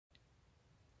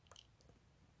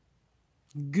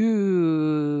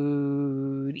Good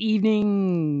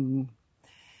evening,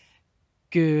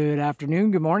 good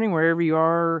afternoon, good morning, wherever you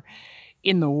are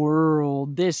in the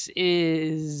world. This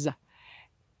is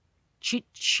Chit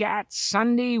Chat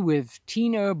Sunday with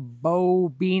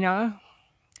TINABOBINA,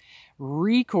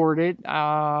 recorded.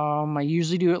 I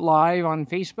usually do it live on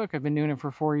Facebook. I've been doing it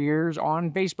for 4 years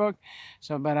on Facebook,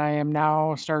 but I am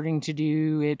now starting to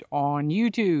do it on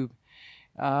YouTube.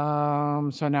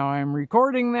 So now I'm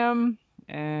recording them,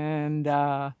 and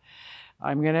I'm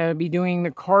going to be doing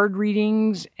the card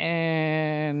readings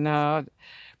and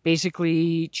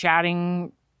basically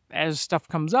chatting as stuff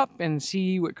comes up and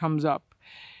see what comes up.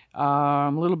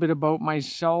 A little bit about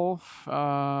myself.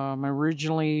 I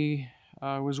originally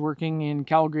was working in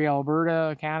Calgary,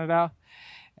 Alberta, Canada,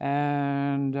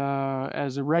 and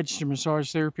as a registered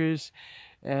massage therapist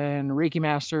and Reiki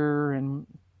master, and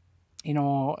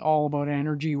all about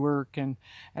energy work. And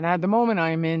at the moment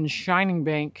I'm in Shining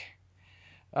Bank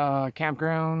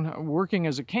campground, working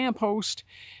as a camp host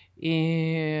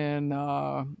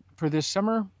for this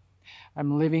summer.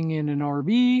 I'm living in an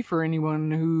RV. For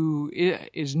anyone who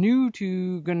is new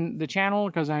to the channel,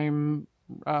 because I have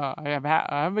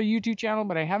a YouTube channel,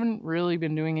 but I haven't really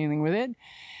been doing anything with it.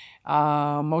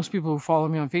 Most people who follow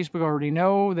me on Facebook already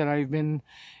know that I've been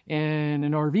in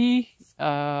an RV.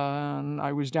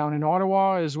 I was down in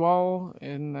Ottawa as well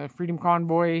in the Freedom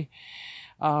Convoy.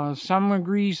 Some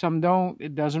agree, some don't.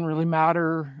 It doesn't really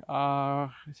matter.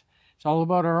 It's all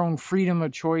about our own freedom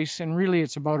of choice, and really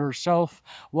it's about ourself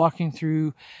walking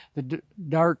through the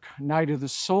dark night of the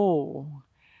soul.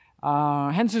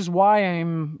 Hence is why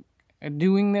I'm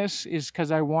doing this, is because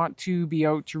I want to be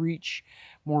out to reach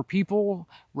more people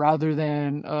rather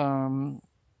than a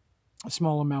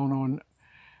small amount on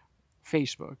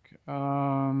Facebook.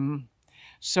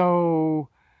 So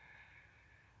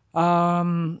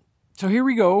here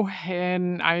we go,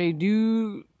 and I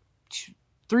do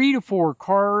 3 to 4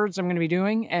 cards I'm going to be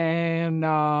doing, and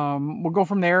we'll go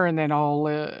from there, and then I'll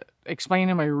explain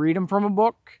them. I read them from a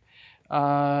book,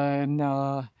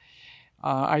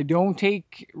 I don't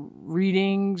take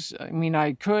readings. I mean,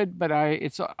 I could, but I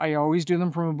always do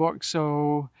them from a book.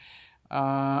 So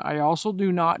I also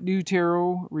do not do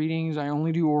tarot readings. I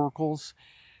only do oracles,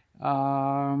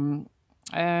 and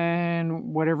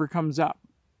whatever comes up.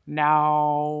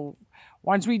 Now,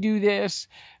 once we do this,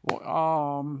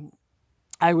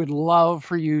 I would love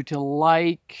for you to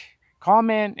like,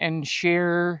 comment, and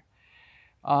share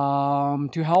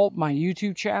to help my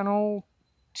YouTube channel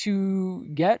to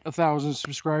get 1,000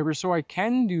 subscribers, so I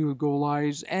can do go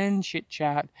lives and chit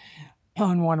chat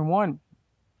on one-on-one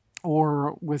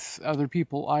or with other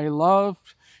people. I love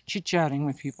chit chatting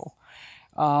with people.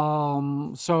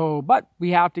 But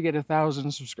we have to get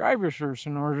 1,000 subscribers first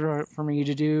in order for me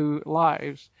to do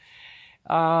lives.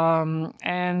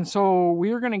 And so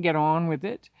we're going to get on with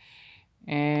it.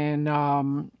 And, but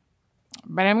I'm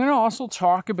going to also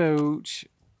talk about,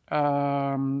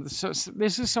 so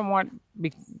this is somewhat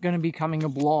going to be becoming a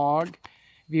blog,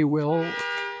 if you will.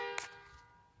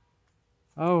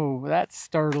 Oh, that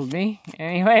startled me.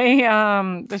 Anyway,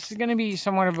 this is going to be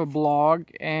somewhat of a blog,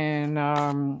 and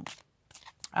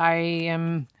I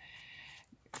am,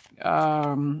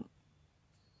 I'm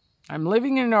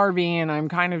living in an RV, and I'm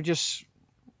kind of just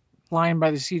lying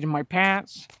by the seat of my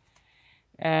pants,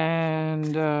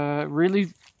 and really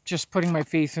just putting my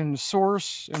faith in the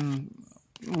source and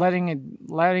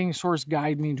letting source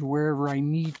guide me to wherever I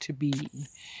need to be.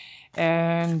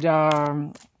 And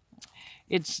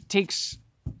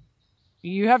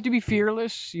you have to be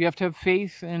fearless, you have to have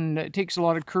faith, and it takes a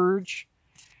lot of courage.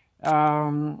 So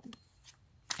I'm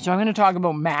going to talk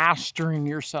about mastering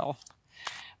yourself.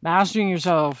 Mastering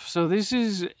yourself. So this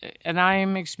is an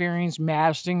I'm experienced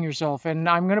mastering yourself, and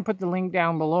I'm going to put the link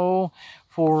down below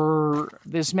for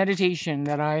this meditation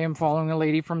that I am following a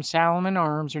lady from Salomon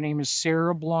Arms. Her name is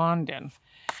Sarah Blondin.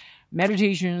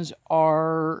 Meditations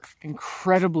are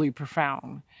incredibly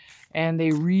profound, and they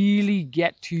really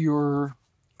get to your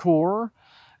core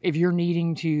if you're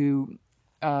needing to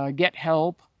get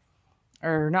help,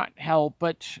 or not help,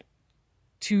 but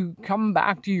to come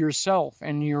back to yourself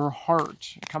and your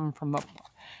heart, come from the,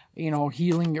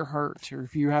 healing your heart, or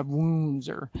if you have wounds,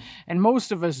 and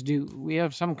most of us do. We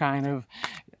have some kind of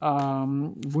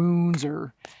wounds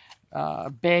or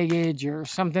baggage or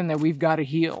something that we've got to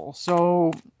heal.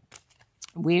 So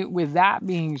with that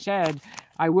being said,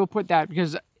 I will put that,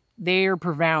 because they are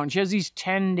profound. She has these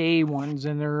 10-day ones,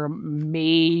 and they're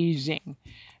amazing,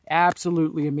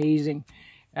 absolutely amazing.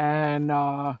 And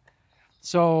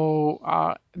so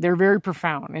they're very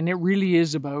profound, and it really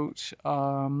is about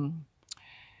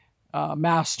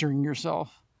mastering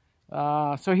yourself.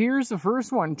 So here's the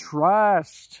first one,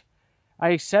 trust. I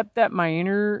accept that my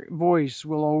inner voice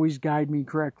will always guide me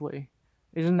correctly.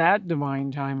 Isn't that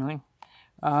divine timing?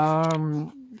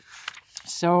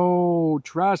 So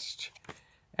trust.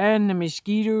 And the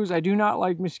mosquitoes, I do not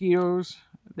like mosquitoes.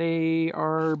 They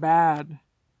are bad.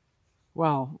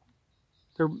 Well,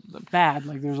 they're bad,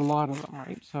 like there's a lot of them,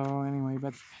 right? So anyway,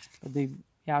 but they,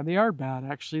 yeah, they are bad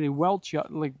actually. They welt you,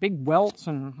 like big welts,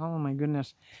 and oh my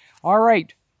goodness. All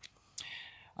right.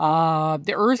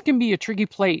 The earth can be a tricky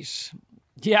place.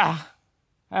 Yeah.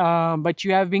 But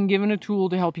you have been given a tool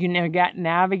to help you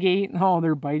navigate. Oh,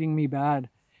 they're biting me bad.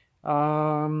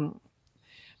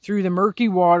 Through the murky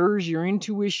waters, your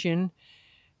intuition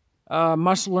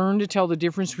must learn to tell the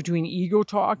difference between ego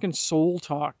talk and soul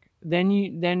talk.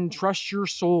 Then trust your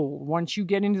soul. Once you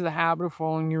get into the habit of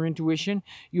following your intuition,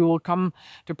 you will come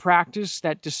to practice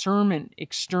that discernment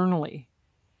externally.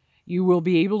 You will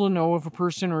be able to know if a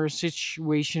person or a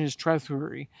situation is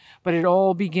trustworthy. But it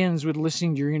all begins with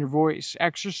listening to your inner voice.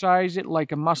 Exercise it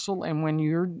like a muscle, and when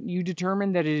you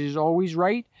determine that it is always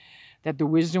right, that the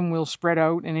wisdom will spread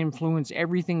out and influence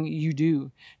everything you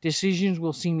do. Decisions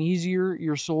will seem easier.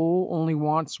 Your soul only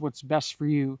wants what's best for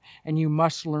you, and you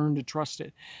must learn to trust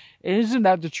it. Isn't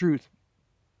that the truth?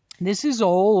 This is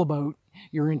all about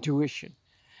your intuition,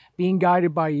 being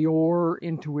guided by your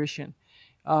intuition.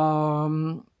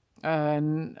 And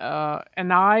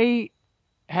I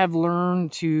have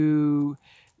learned to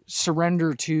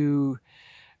surrender to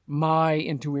my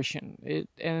intuition,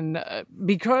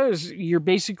 because you're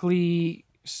basically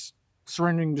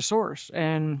surrendering to source,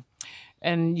 and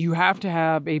you have to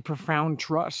have a profound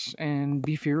trust and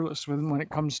be fearless when it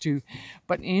comes to,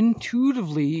 but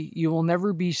intuitively you will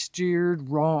never be steered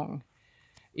wrong.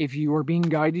 If you are being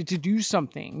guided to do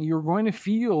something, you're going to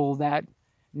feel that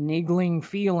niggling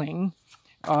feeling,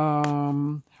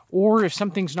 or if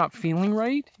something's not feeling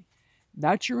right,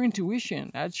 that's your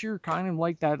intuition. That's your kind of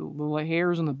like that little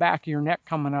hairs on the back of your neck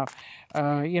coming up.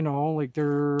 You know, like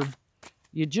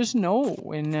you just know.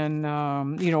 And then,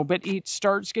 you know, but it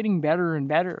starts getting better and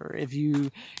better if you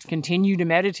continue to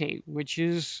meditate, which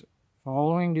is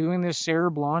doing this Sarah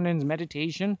Blondin's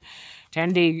meditation,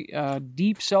 10-day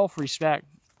deep self-respect.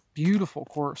 Beautiful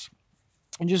course.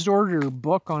 And just order a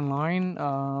book online.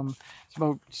 It's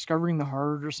about discovering the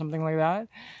heart or something like that.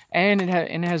 And it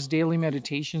has daily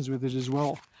meditations with it as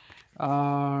well.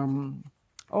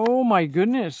 Oh my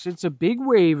goodness. It's a big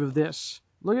wave of this.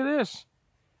 Look at this.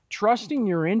 Trusting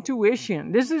your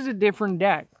intuition. This is a different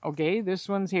deck. Okay. This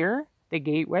one's here. The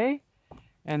gateway.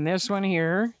 And this one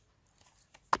here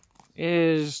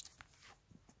is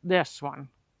this one.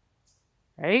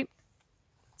 Right?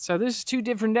 So this is two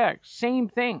different decks. Same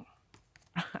thing.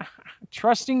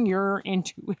 Trusting your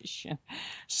intuition.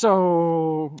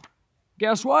 So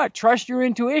guess what? Trust your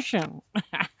intuition.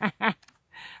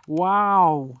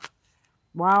 Wow.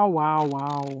 Wow, wow,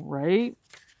 wow. Right?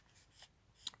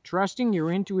 Trusting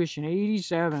your intuition.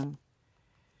 87.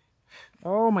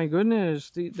 Oh my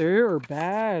goodness. They're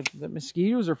bad. The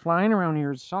mosquitoes are flying around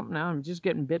here. It's something now. I'm just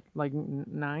getting bit like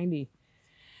 90.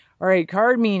 All right.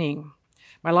 Card meaning.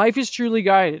 My life is truly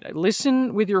guided.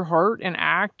 Listen with your heart and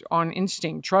act on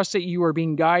instinct. Trust that you are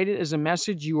being guided as a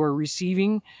message you are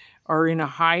receiving are in your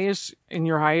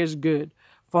highest good.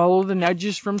 Follow the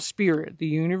nudges from spirit. The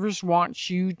universe wants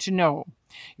you to know.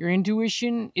 Your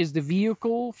intuition is the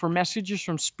vehicle for messages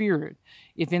from spirit.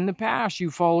 If in the past you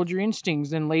followed your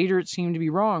instincts, then later it seemed to be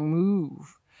wrong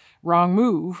move.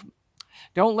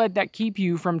 Don't let that keep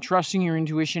you from trusting your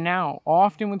intuition now.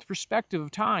 Often with perspective of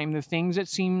time, the things that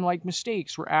seem like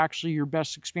mistakes were actually your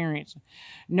best experience.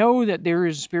 Know that there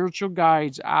is spiritual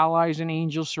guides, allies, and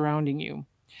angels surrounding you.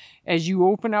 As you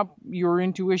open up your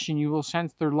intuition, you will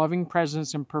sense their loving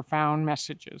presence and profound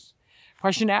messages.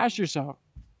 Question to ask yourself,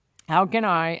 how can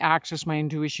I access my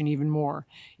intuition even more?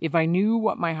 If I knew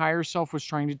what my higher self was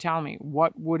trying to tell me,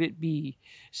 what would it be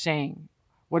saying?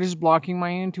 What is blocking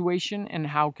my intuition, and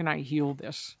how can I heal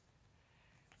this?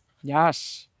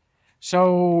 Yes.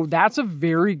 So that's a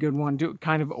very good one to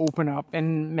kind of open up.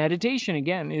 And meditation,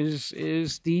 again, is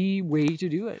the way to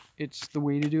do it. It's the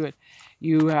way to do it.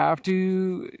 You have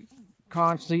to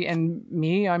constantly, and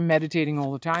me, I'm meditating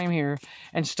all the time here,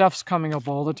 and stuff's coming up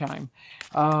all the time.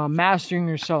 Mastering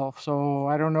yourself. So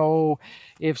I don't know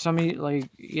if somebody, like,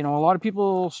 you know, a lot of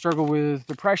people struggle with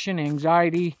depression,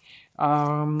 anxiety.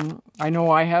 I know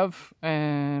I have,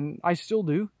 and I still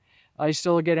do. I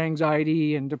still get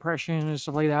anxiety and depression and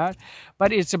stuff like that.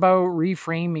 But it's about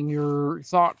reframing your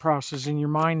thought process in your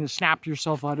mind to snap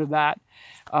yourself out of that.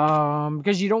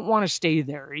 Because you don't want to stay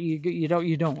there. You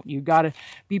don't. You got to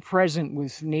be present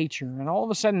with nature. And all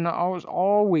of a sudden,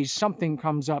 always something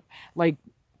comes up. Like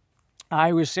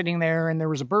I was sitting there and there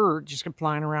was a bird just kept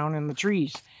flying around in the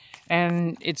trees.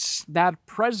 And it's that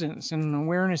presence and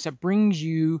awareness that brings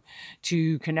you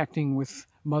to connecting with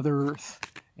Mother Earth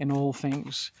and all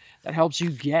things, that helps you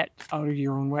get out of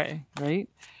your own way, right?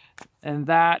 And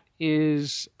that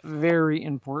is very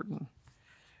important.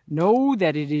 Know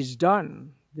that it is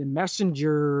done. The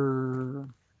messenger,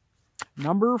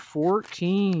 number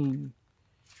 14.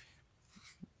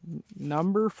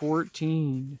 Number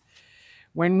 14.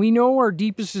 When we know our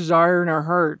deepest desire in our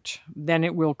heart, then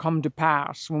it will come to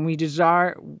pass. When we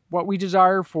desire, what we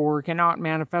desire for cannot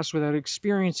manifest without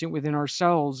experiencing it within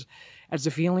ourselves as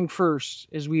the feeling first,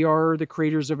 as we are the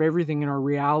creators of everything in our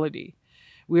reality.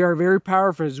 We are very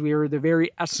powerful as we are the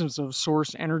very essence of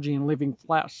source energy and living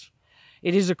flesh.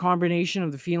 It is a combination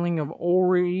of the feeling of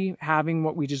already having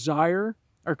what we desire,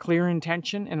 our clear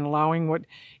intention, and allowing what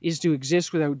is to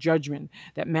exist without judgment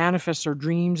that manifests our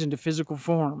dreams into physical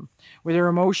form. Where our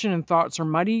emotion and thoughts are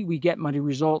muddy, we get muddy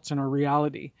results in our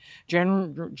reality.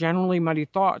 Generally muddy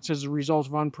thoughts as a result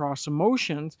of unprocessed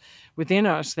emotions within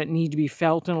us that need to be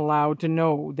felt and allowed to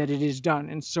know that it is done.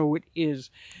 And so it is.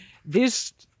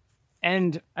 This,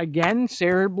 and again,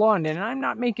 Sarah Blonde, and I'm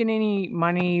not making any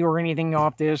money or anything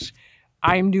off this.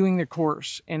 I'm doing the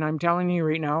course, and I'm telling you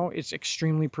right now, it's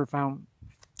extremely profound.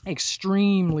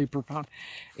 Extremely profound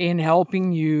in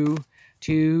helping you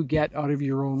to get out of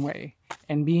your own way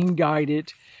and being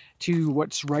guided to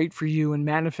what's right for you and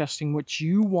manifesting what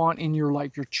you want in your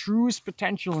life, your truest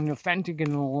potential and authentic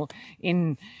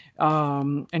and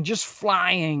just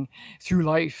flying through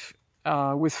life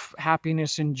with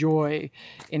happiness and joy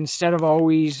instead of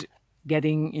always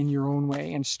getting in your own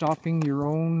way and stopping your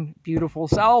own beautiful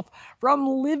self from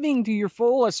living to your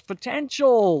fullest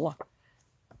potential.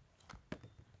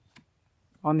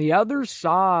 On the other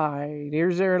side,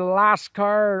 here's our last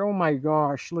card. Oh my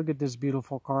gosh, look at this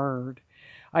beautiful card.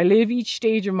 I live each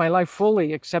stage of my life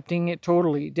fully, accepting it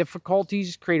totally.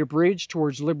 Difficulties create a bridge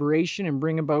towards liberation and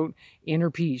bring about inner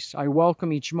peace. I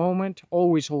welcome each moment,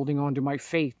 always holding on to my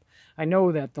faith. I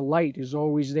know that the light is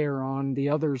always there on the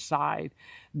other side.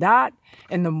 That,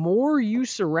 and the more you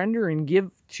surrender and give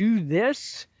to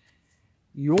this,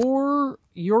 you're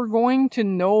going to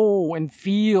know and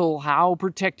feel how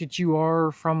protected you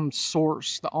are from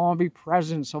source, the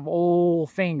omnipresence of all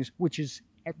things, which is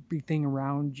everything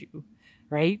around you,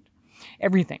 right?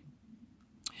 Everything.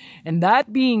 And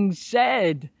that being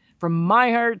said, from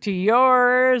my heart to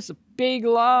yours, big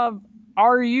love.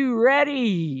 Are you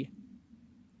ready?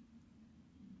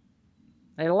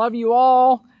 I love you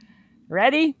all.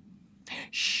 Ready?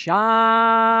 Shine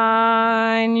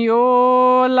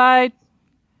your light.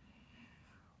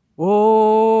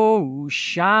 Oh,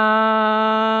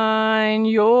 shine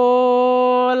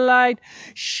your light.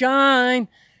 Shine,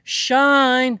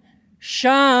 shine,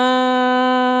 shine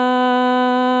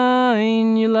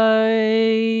your light.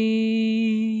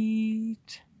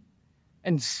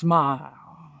 And smile.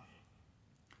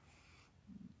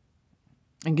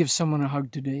 And give someone a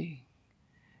hug today.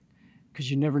 Because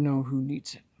you never know who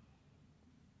needs it.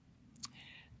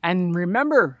 And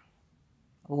remember,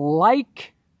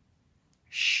 like,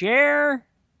 share,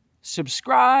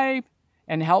 subscribe,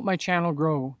 and help my channel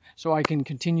grow so I can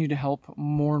continue to help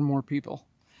more and more people.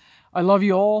 I love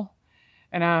you all,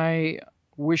 and I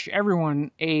wish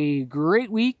everyone a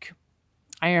great week.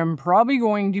 I am probably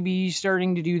going to be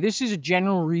starting to do, this is a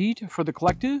general read for the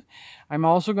collective. I'm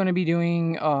also going to be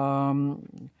doing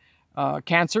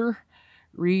cancer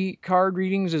card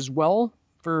readings as well.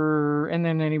 And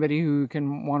then anybody who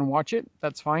can want to watch it,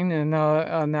 that's fine. And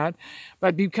on that,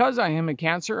 but because I am a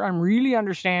Cancer, I'm really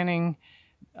understanding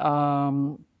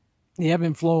the ebb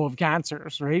and flow of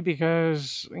cancers, right?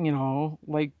 Because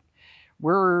like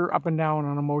we're up and down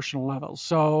on emotional levels.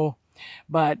 So,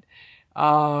 but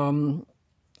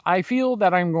I feel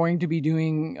that I'm going to be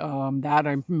doing that.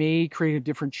 I may create a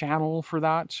different channel for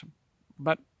that,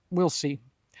 but we'll see.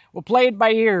 We'll play it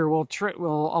by ear.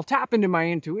 I'll tap into my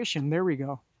intuition. There we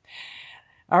go.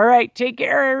 All right. Take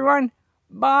care, everyone.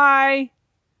 Bye.